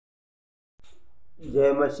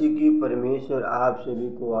जय मसीह की। परमेश्वर आप सभी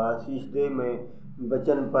को आशीष दे। मैं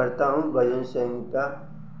वचन पढ़ता हूँ भजन संहिता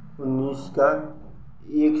 19 का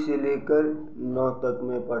 1 से लेकर 9 तक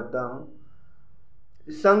मैं पढ़ता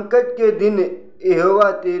हूँ। संकट के दिन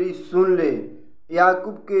यहोवा तेरी सुन ले,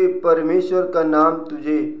 याकूब के परमेश्वर का नाम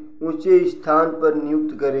तुझे ऊंचे स्थान पर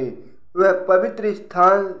नियुक्त करे। वह पवित्र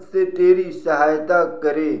स्थान से तेरी सहायता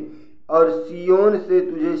करे और सिय्योन से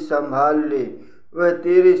तुझे संभाल ले। वह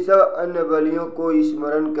तेरे सब अन्य बलियों को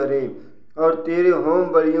स्मरण करे और तेरे होम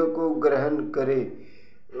बलियों को ग्रहण करे।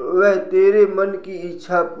 वह तेरे मन की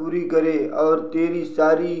इच्छा पूरी करे और तेरी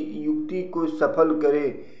सारी युक्ति को सफल करे।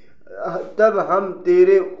 तब हम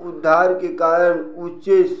तेरे उद्धार के कारण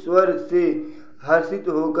ऊंचे स्वर से हर्षित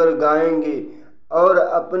होकर गाएंगे और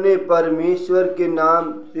अपने परमेश्वर के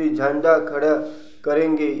नाम से झंडा खड़ा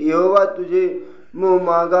करेंगे। यहोवा तुझे मुँह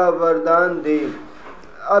मांगा वरदान दे।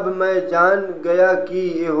 अब मैं जान गया कि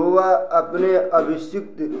यहोवा अपने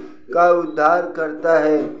अभिषिक्त का उद्धार करता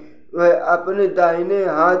है। वह अपने दाहिने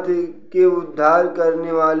हाथ के उद्धार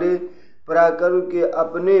करने वाले पराक्रम के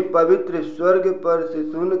अपने पवित्र स्वर्ग पर से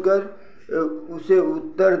सुनकर उसे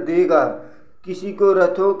उत्तर देगा। किसी को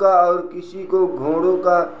रथों का और किसी को घोड़ों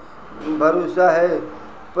का भरोसा है,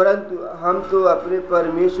 परंतु हम तो अपने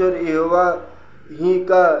परमेश्वर यहोवा ही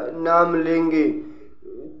का नाम लेंगे।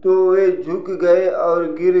 तो वे झुक गए और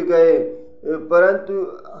गिर गए, परंतु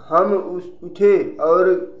हम उठे और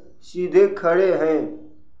सीधे खड़े हैं।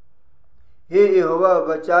 हे यहोवा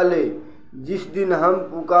बचा ले। जिस दिन हम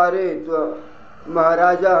पुकारे तो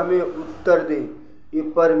महाराजा हमें उत्तर दे। ये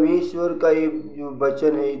परमेश्वर का ये जो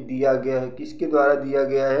वचन है दिया गया है, किसके द्वारा दिया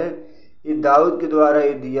गया है? ये दाऊद के द्वारा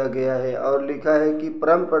ये दिया गया है। और लिखा है कि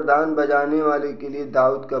परम प्रधान बजाने वाले के लिए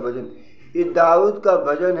दाऊद का भजन। ये दाऊद का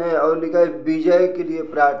भजन है। और लिखा है विजय के लिए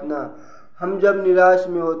प्रार्थना। हम जब निराश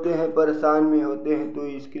में होते हैं, परेशान में होते हैं, तो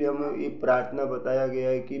इसके लिए हमें ये प्रार्थना बताया गया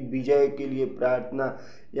है कि विजय के लिए प्रार्थना।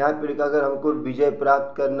 यहाँ पे लिखा अगर हमको विजय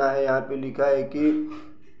प्राप्त करना है, यहाँ पे लिखा है कि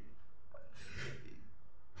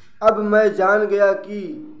अब मैं जान गया कि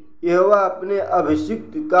यहोवा अपने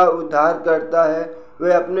अभिषिक्त का उद्धार करता है।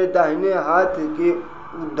 वह अपने दाहिने हाथ के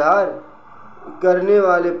उद्धार करने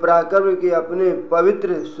वाले पराक्रम के अपने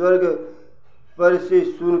पवित्र स्वर्ग पर से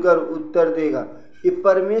सुनकर उत्तर देगा। ये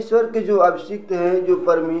परमेश्वर के जो अभिषिक्त हैं, जो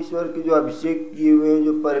परमेश्वर के जो अभिषेक किए हुए हैं,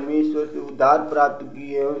 जो परमेश्वर से उद्धार प्राप्त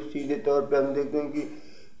किए हैं, सीधे तौर पे हम देखते हैं कि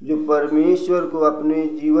जो परमेश्वर को अपने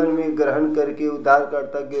जीवन में ग्रहण करके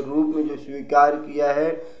उद्धारकर्ता के रूप में जो स्वीकार किया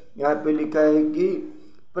है, यहाँ पे लिखा है कि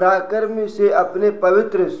पराक्रम से अपने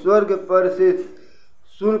पवित्र स्वर्ग पर से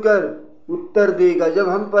सुनकर उत्तर देगा। जब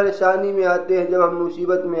हम परेशानी में आते हैं, जब हम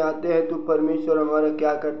मुसीबत में आते हैं, तो परमेश्वर हमारा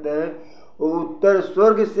क्या करता है? वो उत्तर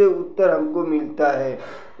स्वर्ग से उत्तर हमको मिलता है।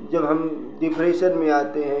 जब हम डिप्रेशन में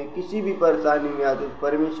आते हैं, किसी भी परेशानी में आते हैं,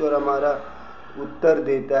 परमेश्वर हमारा उत्तर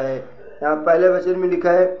देता है। यहाँ पहले वचन में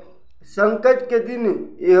लिखा है संकट के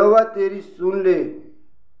दिन यहोवा तेरी सुन ले।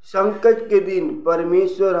 संकट के दिन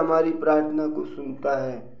परमेश्वर हमारी प्रार्थना को सुनता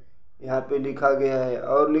है, यहाँ पे लिखा गया है।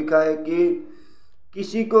 और लिखा है कि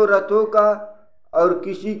किसी को रथों का और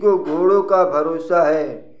किसी को घोड़ों का भरोसा है।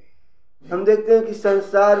 हम देखते हैं कि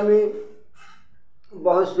संसार में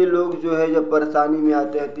बहुत से लोग जो है जब परेशानी में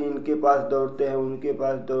आते हैं तो इनके पास दौड़ते हैं, उनके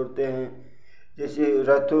पास दौड़ते हैं। जैसे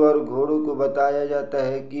रथों और घोड़ों को बताया जाता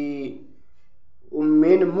है कि वो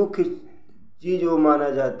मेन मुख्य चीज़ वो माना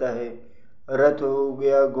जाता है। रथ हो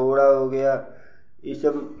गया, घोड़ा हो गया, ये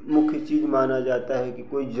सब मुख्य चीज़ माना जाता है कि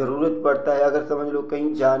कोई ज़रूरत पड़ता है। अगर समझ लो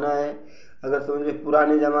कहीं जाना है, अगर समझ लो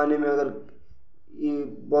पुराने ज़माने में, अगर ये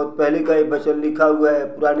बहुत पहले का ये वचन लिखा हुआ है,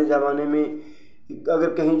 पुराने ज़माने में अगर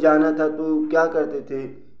कहीं जाना था तो क्या करते थे?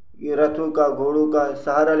 ये रथों का, घोड़ों का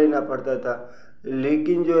सहारा लेना पड़ता था।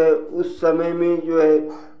 लेकिन जो है उस समय में जो है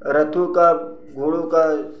रथों का, घोड़ों का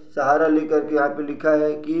सहारा लेकर के यहाँ पे लिखा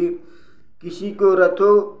है कि किसी को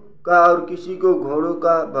रथों का और किसी को घोड़ों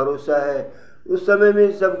का भरोसा है। उस समय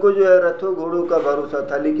में सबको जो है रथों घोड़ों का भरोसा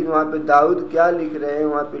था। लेकिन वहाँ पे दाऊद क्या लिख रहे हैं?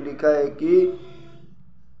 वहाँ पे लिखा है कि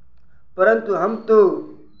परंतु हम तो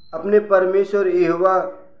अपने परमेश्वर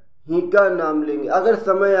यहोवा ही का नाम लेंगे। अगर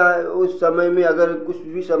समय आए, उस समय में अगर कुछ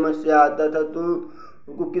भी समस्या आता था तो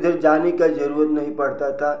उनको किधर जाने का ज़रूरत नहीं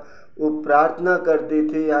पड़ता था, वो प्रार्थना करते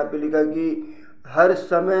थे। यहाँ पे लिखा कि हर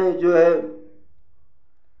समय जो है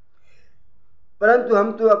परंतु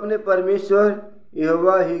हम तो अपने परमेश्वर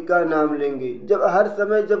यहोवा ही का नाम लेंगे। जब हर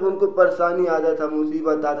समय जब उनको परेशानी आता था,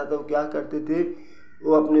 मुसीबत आता था, तो क्या करते थे?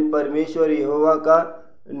 वो अपने परमेश्वर यहोवा का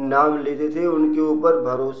नाम लेते थे, उनके ऊपर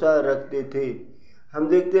भरोसा रखते थे। हम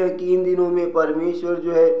देखते हैं कि इन दिनों में परमेश्वर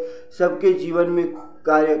जो है सबके जीवन में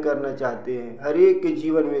कार्य करना चाहते हैं, हर एक के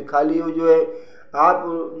जीवन में। खाली वो जो है आप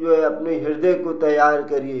जो है अपने हृदय को तैयार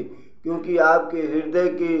करिए, क्योंकि आपके हृदय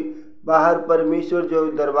के बाहर परमेश्वर जो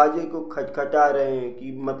दरवाजे को खटखटा रहे हैं,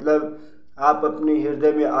 कि मतलब आप अपने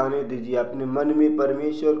हृदय में आने दीजिए, अपने मन में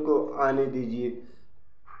परमेश्वर को आने दीजिए।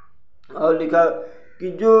 और लिखा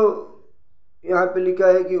कि जो यहाँ पे लिखा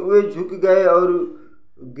है कि वे झुक गए और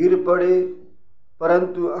गिर पड़े,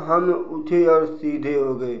 परंतु हम उठे और सीधे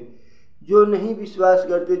हो गए। जो नहीं विश्वास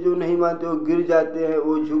करते, जो नहीं मानते, वो गिर जाते हैं,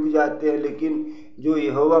 वो झुक जाते हैं, लेकिन जो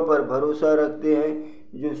यहोवा पर भरोसा रखते हैं,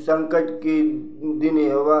 जो संकट के दिन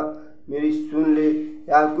यहोवा मेरी सुन ले,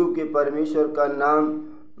 याकूब के परमेश्वर का नाम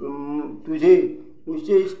तुझे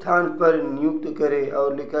उसी स्थान पर नियुक्त करे।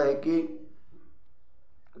 और लिखा है कि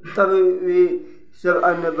तब वे सब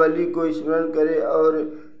अन्य बलि को स्मरण करे और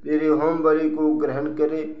तेरे होम बलि को ग्रहण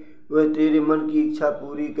करे, वह तेरे मन की इच्छा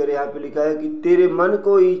पूरी करे। यहाँ पे लिखा है कि तेरे मन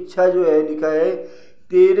को इच्छा जो है, लिखा है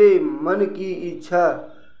तेरे मन की इच्छा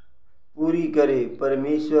पूरी करे।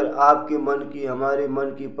 परमेश्वर आपके मन की, हमारे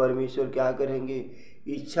मन की परमेश्वर क्या करेंगे?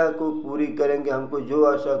 इच्छा को पूरी करेंगे। हमको जो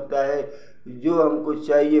आवश्यकता है, जो हमको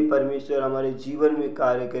चाहिए, परमेश्वर हमारे जीवन में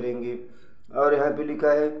कार्य करेंगे। और यहाँ पे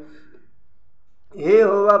लिखा है हे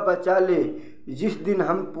यहोवा बचा ले, जिस दिन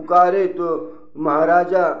हम पुकारे तो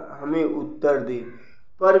महाराजा हमें उत्तर दे।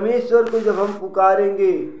 परमेश्वर को जब हम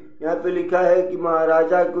पुकारेंगे, यहाँ पे लिखा है कि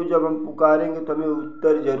महाराजा को जब हम पुकारेंगे तो हमें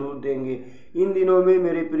उत्तर जरूर देंगे। इन दिनों में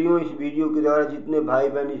मेरे प्रियो, इस वीडियो के द्वारा जितने भाई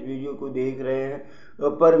बहन इस वीडियो को देख रहे हैं,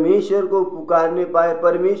 और परमेश्वर को पुकारने पाए,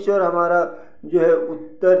 परमेश्वर हमारा जो है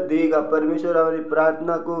उत्तर देगा। परमेश्वर हमारी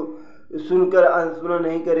प्रार्थना को सुनकर अनसुना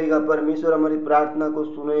नहीं करेगा, परमेश्वर हमारी प्रार्थना को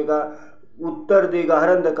सुनेगा, उत्तर देगा। हर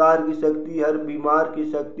अंधकार की शक्ति, हर बीमार की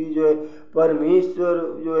शक्ति जो है, परमेश्वर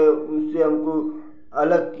जो है उनसे हमको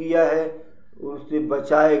अलग किया है, उससे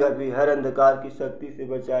बचाएगा भी। हर अंधकार की शक्ति से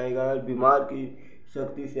बचाएगा, हर बीमार की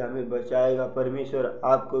शक्ति से हमें बचाएगा। परमेश्वर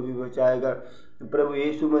आपको भी बचाएगा। प्रभु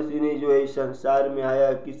यीशु मसीह ने जो है इस संसार में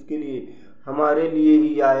आया, किसके लिए? हमारे लिए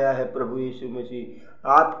ही आया है। प्रभु यीशु मसीह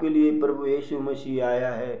आपके लिए, प्रभु यीशु मसीह आया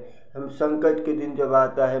है। हम संकट के दिन जब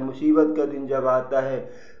आता है, मुसीबत का दिन जब आता है,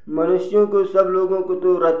 मनुष्यों को, सब लोगों को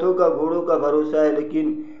तो रथों का, घोड़ों का भरोसा है,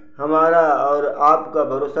 लेकिन हमारा और आपका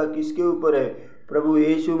भरोसा किसके ऊपर है? प्रभु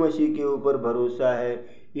यीशु मसीह के ऊपर भरोसा है।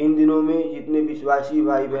 इन दिनों में जितने विश्वासी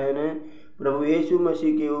भाई बहन हैं, प्रभु यीशु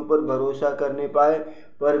मसीह के ऊपर भरोसा करने पाए,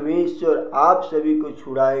 परमेश्वर आप सभी को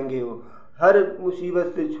छुड़ाएंगे। वो हर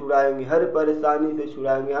मुसीबत से छुड़ाएंगे, हर परेशानी से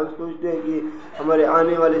छुड़ाएंगे। हम सोचते हैं कि हमारे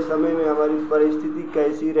आने वाले समय में हमारी परिस्थिति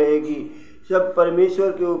कैसी रहेगी, सब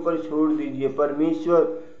परमेश्वर के ऊपर छोड़ दीजिए। परमेश्वर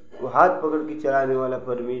वो हाथ पकड़ के चलाने वाला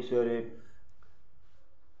परमेश्वर है।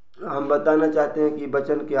 हम बताना चाहते हैं कि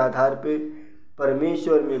वचन के आधार पे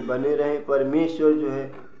परमेश्वर में बने रहें। परमेश्वर जो है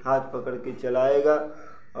हाथ पकड़ के चलाएगा,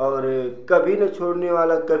 और कभी न छोड़ने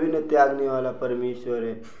वाला, कभी न त्यागने वाला परमेश्वर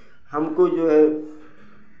है। हमको जो है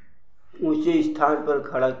ऊंचे स्थान पर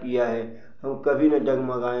खड़ा किया है। हम कभी न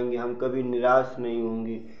डगमगाएंगे, हम कभी निराश नहीं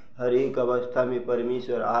होंगे। हर एक अवस्था में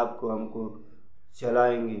परमेश्वर आपको, हमको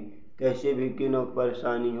चलाएंगे। कैसे भी क्यों न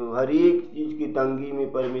परेशानी हो, हर एक चीज़ की तंगी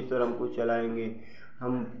में परमेश्वर हमको चलाएंगे।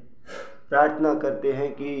 हम प्रार्थना करते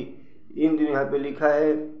हैं कि इन दिन यहाँ पे लिखा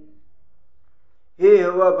है हे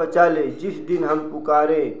यहोवा बचा ले, जिस दिन हम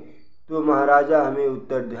पुकारे तो महाराजा हमें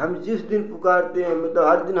उत्तर दे। हम जिस दिन पुकारते हैं, मतलब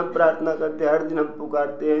हर दिन हम प्रार्थना करते हैं, हर दिन हम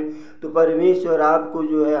पुकारते हैं, तो परमेश्वर आपको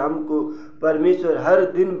जो है, हमको परमेश्वर हर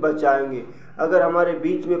दिन बचाएंगे। अगर हमारे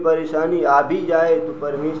बीच में परेशानी आ भी जाए तो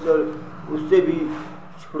परमेश्वर उससे भी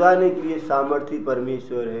छुड़ाने के लिए सामर्थी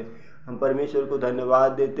परमेश्वर है। हम परमेश्वर को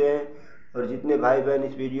धन्यवाद देते हैं। और जितने भाई बहन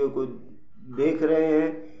इस वीडियो को देख रहे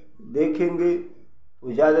हैं, देखेंगे,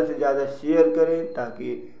 वो ज़्यादा से ज़्यादा शेयर करें,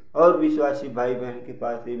 ताकि और विश्वासी भाई बहन के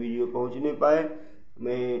पास ये वीडियो पहुंचने पाए।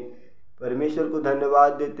 मैं परमेश्वर को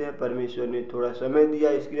धन्यवाद देते हैं। परमेश्वर ने थोड़ा समय दिया,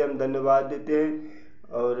 इसके लिए हम धन्यवाद देते हैं।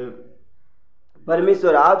 और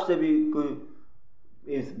परमेश्वर आप सभी को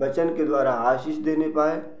इस वचन के द्वारा आशीष देने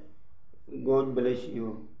पाए। God bless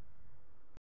you.